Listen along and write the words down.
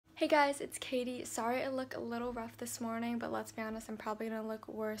Hey guys, it's Katie. Sorry I look a little rough this morning, but let's be honest, I'm probably going to look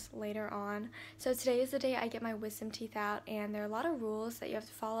worse later on. So today is the day I get my wisdom teeth out, and there are a lot of rules that you have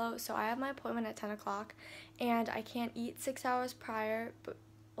to follow. So I have my appointment at 10 o'clock, and I can't eat 6 hours prior, but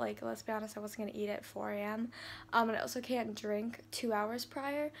let's be honest, I wasn't going to eat at 4 a.m. And I also can't drink 2 hours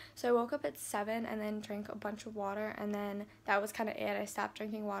prior. So I woke up at 7 and then drank a bunch of water, and then that was kind of it. I stopped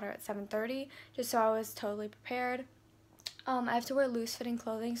drinking water at 7:30, just so I was totally prepared. I have to wear loose-fitting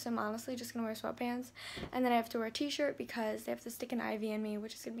clothing, so I'm honestly just going to wear sweatpants. And then I have to wear a t-shirt because they have to stick an IV in me,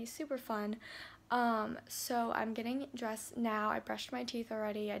 which is going to be super fun. So I'm getting dressed now. I brushed my teeth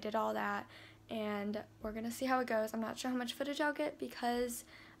already. I did all that. And we're going to see how it goes. I'm not sure how much footage I'll get because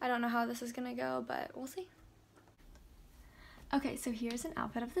I don't know how this is going to go, but we'll see. Okay, so here's an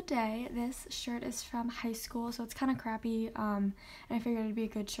outfit of the day. This shirt is from high school, so it's kind of crappy, and I figured it'd be a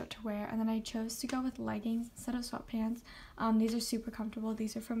good shirt to wear. And then I chose to go with leggings instead of sweatpants. These are super comfortable.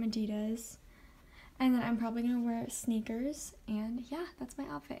 These are from Adidas. And then I'm probably going to wear sneakers, and yeah, that's my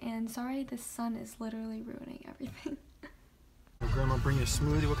outfit. And sorry, the sun is literally ruining everything. Grandma, bring you a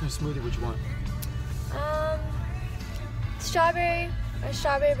smoothie. What kind of smoothie would you want? A strawberry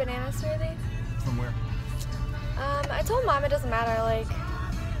banana smoothie. From where? I told Mom it doesn't matter, I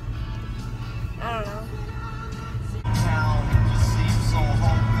don't know. Town just seems so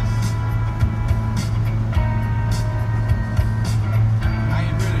hopeless. I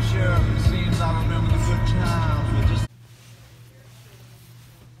ain't really sure if it seems I remember the good times, but just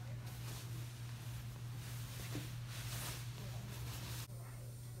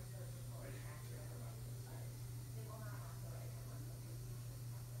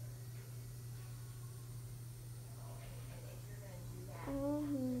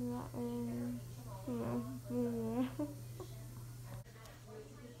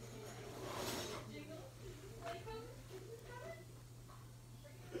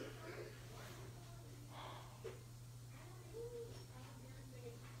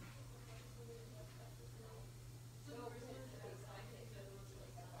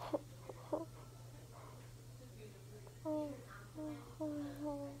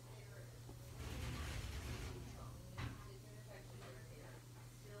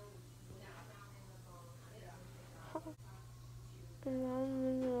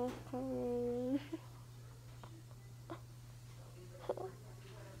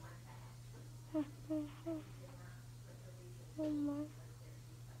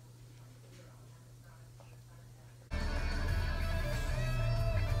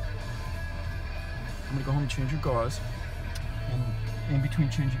I'm gonna go home and change your gauze. And in between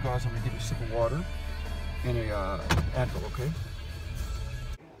changing gauze, I'm gonna give you a sip of water and a Advil, okay?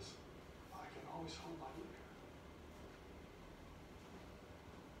 Yes, I can always hold my liquor.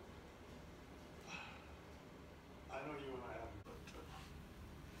 I know you and I haven't, but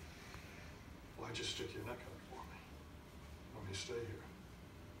why just stick your neck out for me? Want me to stay here?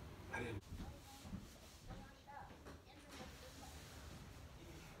 I didn't.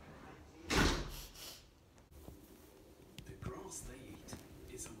 The grass they eat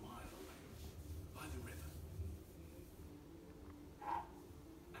is a mile away, by the river.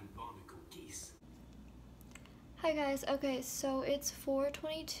 And barnacle geese. Hi guys, okay, so it's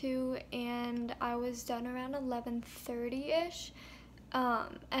 4:22 and I was done around 11:30-ish.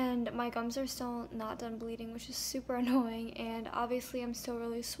 And my gums are still not done bleeding, which is super annoying, and obviously I'm still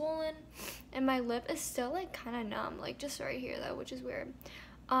really swollen, and my lip is still kind of numb, just right here though, which is weird.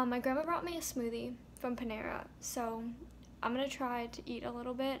 My grandma brought me a smoothie from Panera, so I'm gonna try to eat a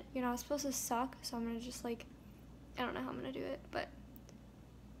little bit. You're not supposed to suck, so I'm gonna just I don't know how I'm gonna do it, but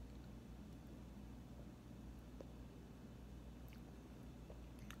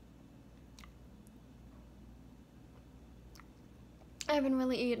I haven't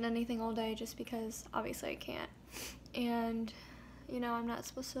really eaten anything all day just because obviously I can't, and I'm not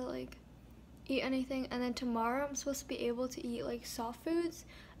supposed to eat anything. And then tomorrow I'm supposed to be able to eat soft foods,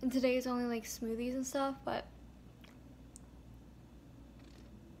 and today is only smoothies and stuff, but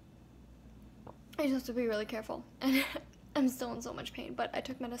I just have to be really careful. And I'm still in so much pain, but I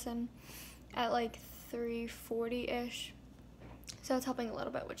took medicine at 3:40-ish, so it's helping a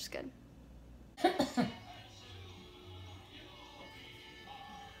little bit, which is good.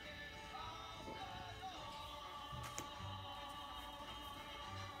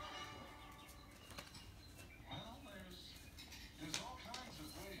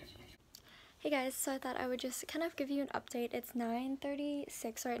 Hey guys, so I thought I would just kind of give you an update. It's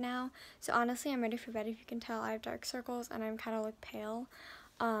 9:36 right now, so honestly I'm ready for bed. If you can tell, I have dark circles and I'm kind of pale.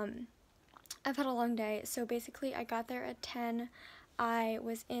 I've had a long day, so basically I got there at 10. I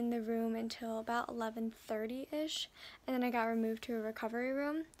was in the room until about 11:30-ish, and then I got removed to a recovery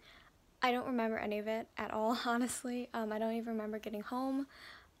room. I don't remember any of it at all, honestly. I don't even remember getting home.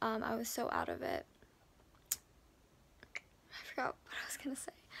 I was so out of it. I forgot what I was gonna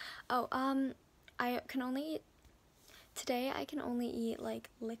say. Oh, today I can only eat like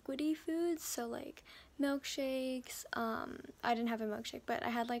liquidy foods, so like milkshakes. I didn't have a milkshake, but I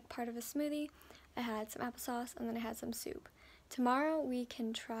had like part of a smoothie. I had some applesauce, and then I had some soup. Tomorrow we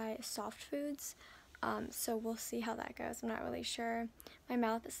can try soft foods, so we'll see how that goes. I'm not really sure. My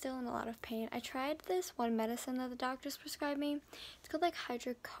mouth is still in a lot of pain. I tried this one medicine that the doctors prescribed me. It's called like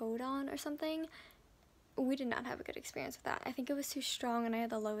hydrocodone or something. We did not have a good experience with that. I think it was too strong, and I had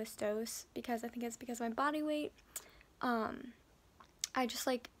the lowest dose because I think it's because of my body weight. I just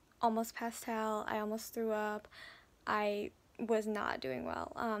like almost passed out. I almost threw up. I was not doing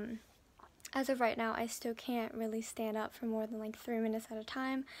well. As of right now, I still can't really stand up for more than like 3 minutes at a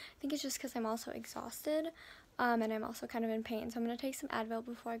time. I think it's just because I'm also exhausted, and I'm also kind of in pain. So I'm going to take some Advil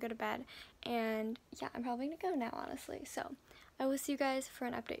before I go to bed, and yeah, I'm probably going to go now, honestly. So I will see you guys for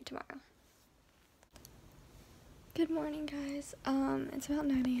an update tomorrow. Good morning, guys. It's about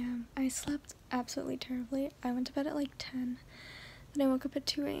 9 a.m. I slept absolutely terribly. I went to bed at like 10, then I woke up at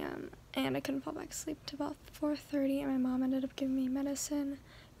 2 a.m. and I couldn't fall back to sleep until about 4:30, and my mom ended up giving me medicine.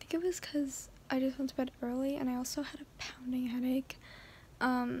 I think it was because I just went to bed early, and I also had a pounding headache.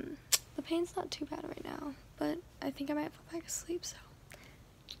 The pain's not too bad right now, but I think I might fall back asleep, so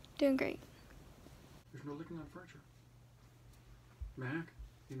doing great. There's no licking on furniture. Mac,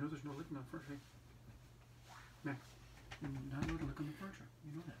 you know there's no licking on furniture. Mac, you're not allowed to lick on the furniture.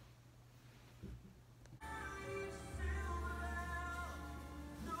 You know that.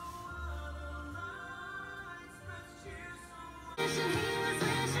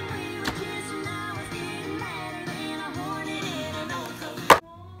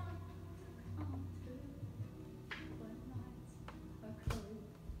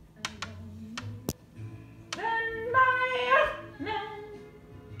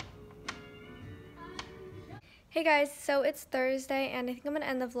 Hey guys, so it's Thursday, and I think I'm gonna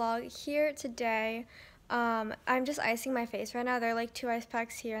end the vlog here today. I'm just icing my face right now. There are like 2 ice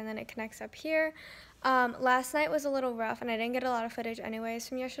packs here, and then it connects up here. Last night was a little rough, and I didn't get a lot of footage anyways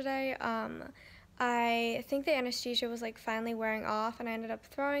from yesterday. I think the anesthesia was like finally wearing off, and I ended up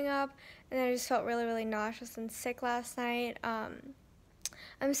throwing up, and then I just felt really, really nauseous and sick last night.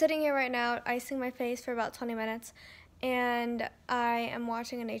 I'm sitting here right now icing my face for about 20 minutes, and I am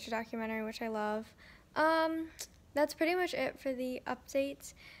watching a nature documentary, which I love. That's pretty much it for the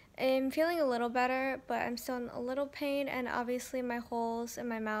updates. I'm feeling a little better, but I'm still in a little pain, and obviously my holes in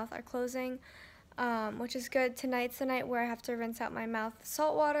my mouth are closing, which is good. Tonight's the night where I have to rinse out my mouth with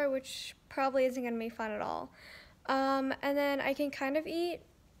salt water, which probably isn't going to be fun at all. And then I can kind of eat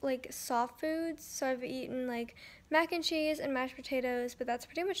like soft foods, so I've eaten like mac and cheese and mashed potatoes, but that's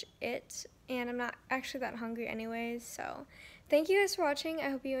pretty much it, and I'm not actually that hungry anyways. So thank you guys for watching. I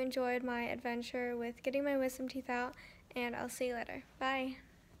hope you enjoyed my adventure with getting my wisdom teeth out, and I'll see you later. Bye.